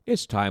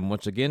It's time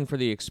once again for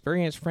the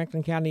Experience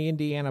Franklin County,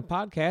 Indiana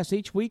podcast.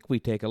 Each week we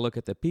take a look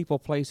at the people,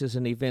 places,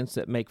 and events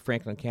that make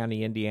Franklin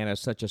County, Indiana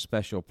such a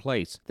special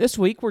place. This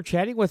week we're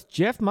chatting with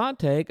Jeff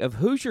Montag of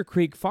Hoosier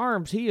Creek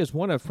Farms. He is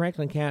one of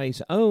Franklin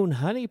County's own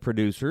honey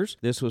producers.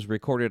 This was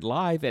recorded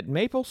live at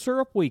Maple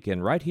Syrup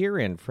Weekend right here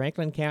in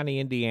Franklin County,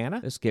 Indiana.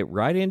 Let's get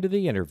right into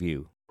the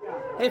interview.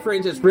 Hey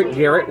friends, it's Rick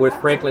Garrett with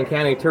Franklin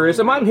County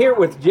Tourism. I'm here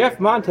with Jeff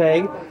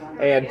Montag.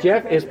 And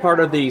Jeff is part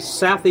of the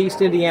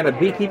Southeast Indiana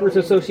Beekeepers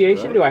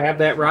Association. Do I have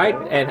that right?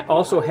 And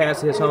also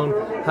has his own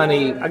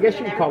honey, I guess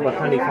you could call it a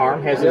honey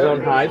farm, has his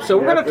own hive. So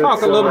we're going to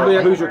talk a little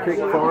bit. Hoosier Creek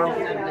Farm.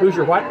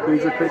 Hoosier what?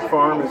 Hoosier Creek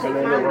Farm is the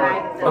name of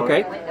our farm.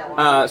 Okay.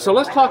 So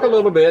let's talk a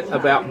little bit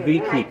about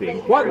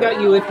beekeeping. What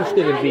got you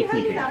interested in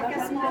beekeeping?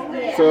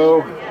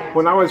 So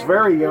when I was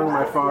very young,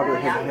 my father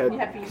had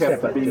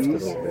kept the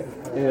bees,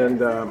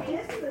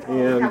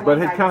 but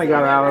had kind of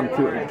got out of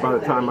it by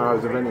the time I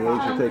was of any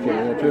age to take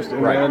any interest.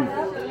 And then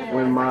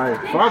when my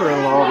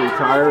father-in-law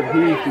retired,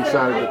 he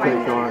decided to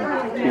take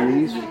on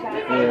bees,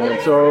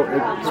 and so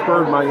it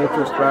spurred my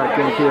interest back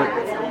into it.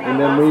 And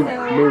then we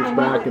moved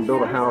back and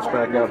built a house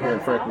back out here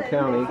in Franklin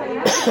County,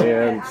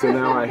 and so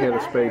now I had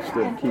a space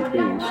to keep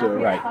bees. So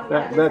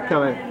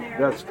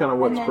that's kind of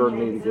what spurred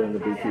me to get into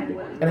beekeeping.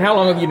 And how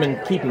long have you been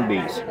keeping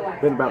bees?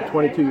 Been about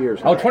 22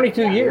 years. Oh,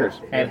 22 years.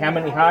 And how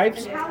many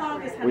hives?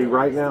 We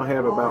right now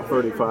have about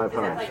 35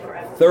 hives.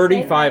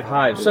 35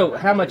 hives. So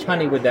how much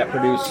honey would that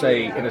produce,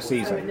 say, in a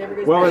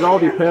season? Well, it all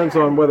depends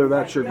on whether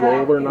that's your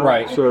goal or not.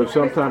 Right. So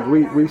sometimes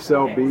we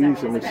sell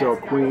bees and we sell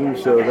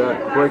queens, so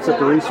that breaks up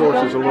the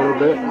resources a little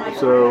bit.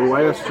 So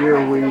last year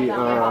we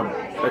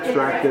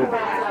extracted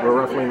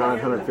roughly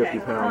 950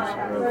 pounds of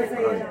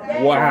honey.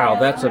 Wow,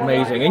 that's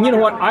amazing. And you know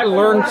what? I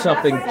learned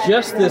something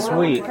just this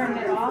week.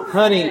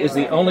 Honey is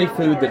the only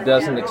food that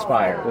doesn't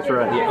expire. That's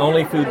right. The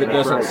only food that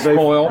doesn't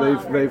spoil.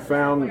 They've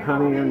found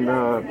honey in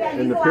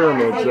the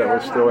pyramids that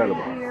was still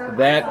edible.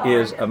 That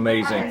is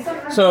amazing.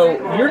 So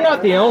you're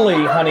not the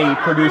only honey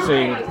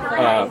producing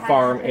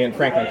farm in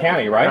Franklin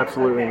County, right?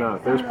 Absolutely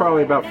not. There's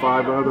probably about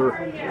 5 other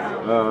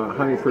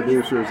honey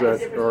producers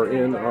that are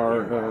in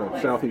our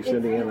Southeast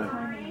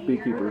Indiana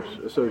Beekeepers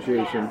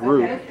Association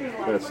group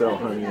that sell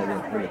honey in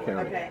the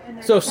county.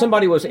 So if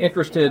somebody was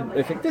interested,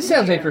 this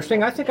sounds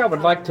interesting, I think I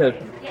would like to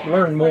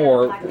learn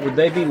more. Would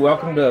they be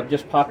welcome to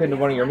just pop into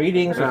one of your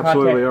meetings?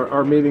 Absolutely.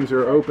 Our meetings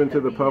are open to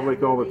the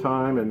public all the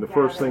time, and the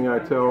first thing I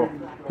tell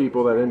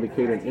people that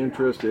indicate an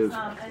interest is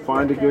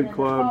find a good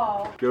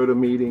club, go to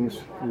meetings,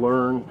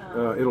 learn.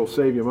 It'll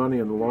save you money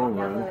in the long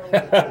run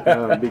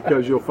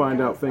because you'll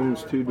find out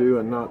things to do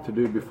and not to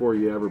do before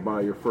you ever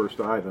buy your first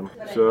item.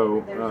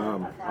 So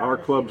our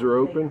clubs are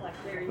open.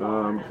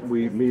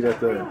 We meet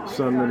at the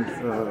Sunman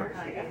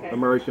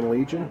American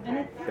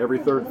Legion every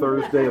third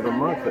Thursday of the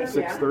month at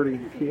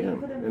 6:30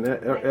 p.m. And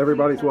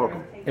everybody's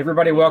welcome.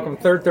 Everybody welcome.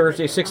 Third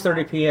Thursday,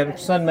 6:30 p.m.,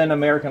 Sunman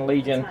American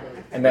Legion,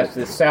 and that's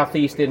the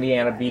Southeast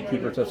Indiana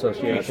Beekeepers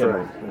Association. That's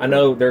right. I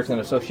know there's an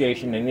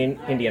association in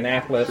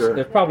Indianapolis. Sure.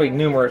 There's probably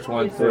numerous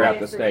ones throughout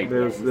the state.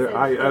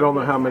 I don't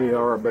know how many there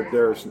are, but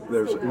there's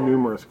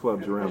numerous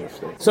clubs around the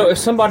state. So if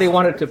somebody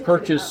wanted to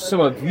purchase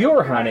some of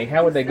your honey,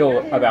 how would they go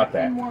about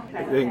that?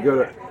 They can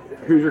go to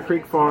Hoosier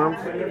Creek Farms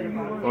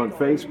on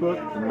Facebook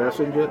and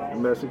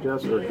message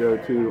us, or go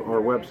to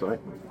our website,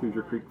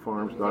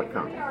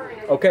 HoosierCreekFarms.com.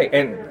 Okay,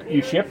 and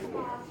you ship?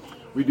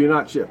 We do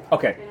not ship.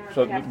 Okay,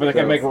 but they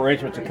can make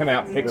arrangements to come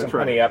out and pick some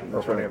honey up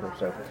or whatever. Right.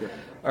 So,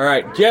 all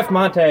right, Jeff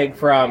Montag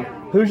from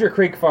Hoosier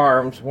Creek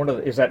Farms.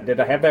 Did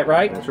I have that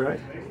right? That's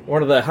right.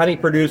 One of the honey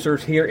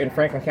producers here in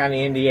Franklin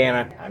County,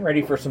 Indiana. I'm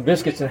ready for some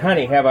biscuits and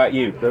honey. How about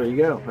you? There you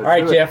go. All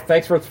right, Jeff.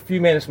 Thanks for a few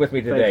minutes with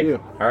me today. Thank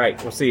you. All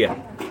right, we'll see you.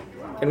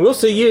 And we'll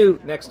see you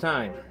next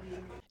time.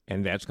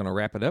 And that's going to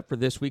wrap it up for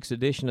this week's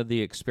edition of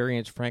the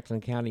Experience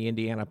Franklin County,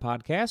 Indiana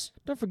podcast.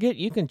 Don't forget,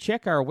 you can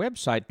check our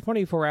website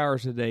 24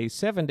 hours a day,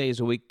 7 days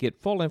a week, get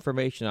full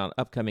information on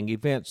upcoming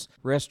events,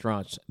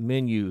 restaurants,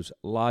 menus,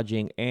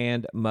 lodging,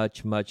 and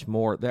much, much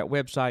more. That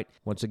website,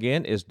 once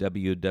again, is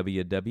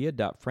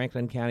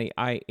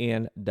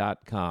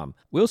www.franklincountyin.com.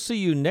 We'll see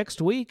you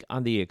next week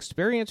on the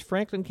Experience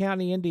Franklin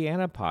County,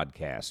 Indiana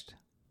podcast.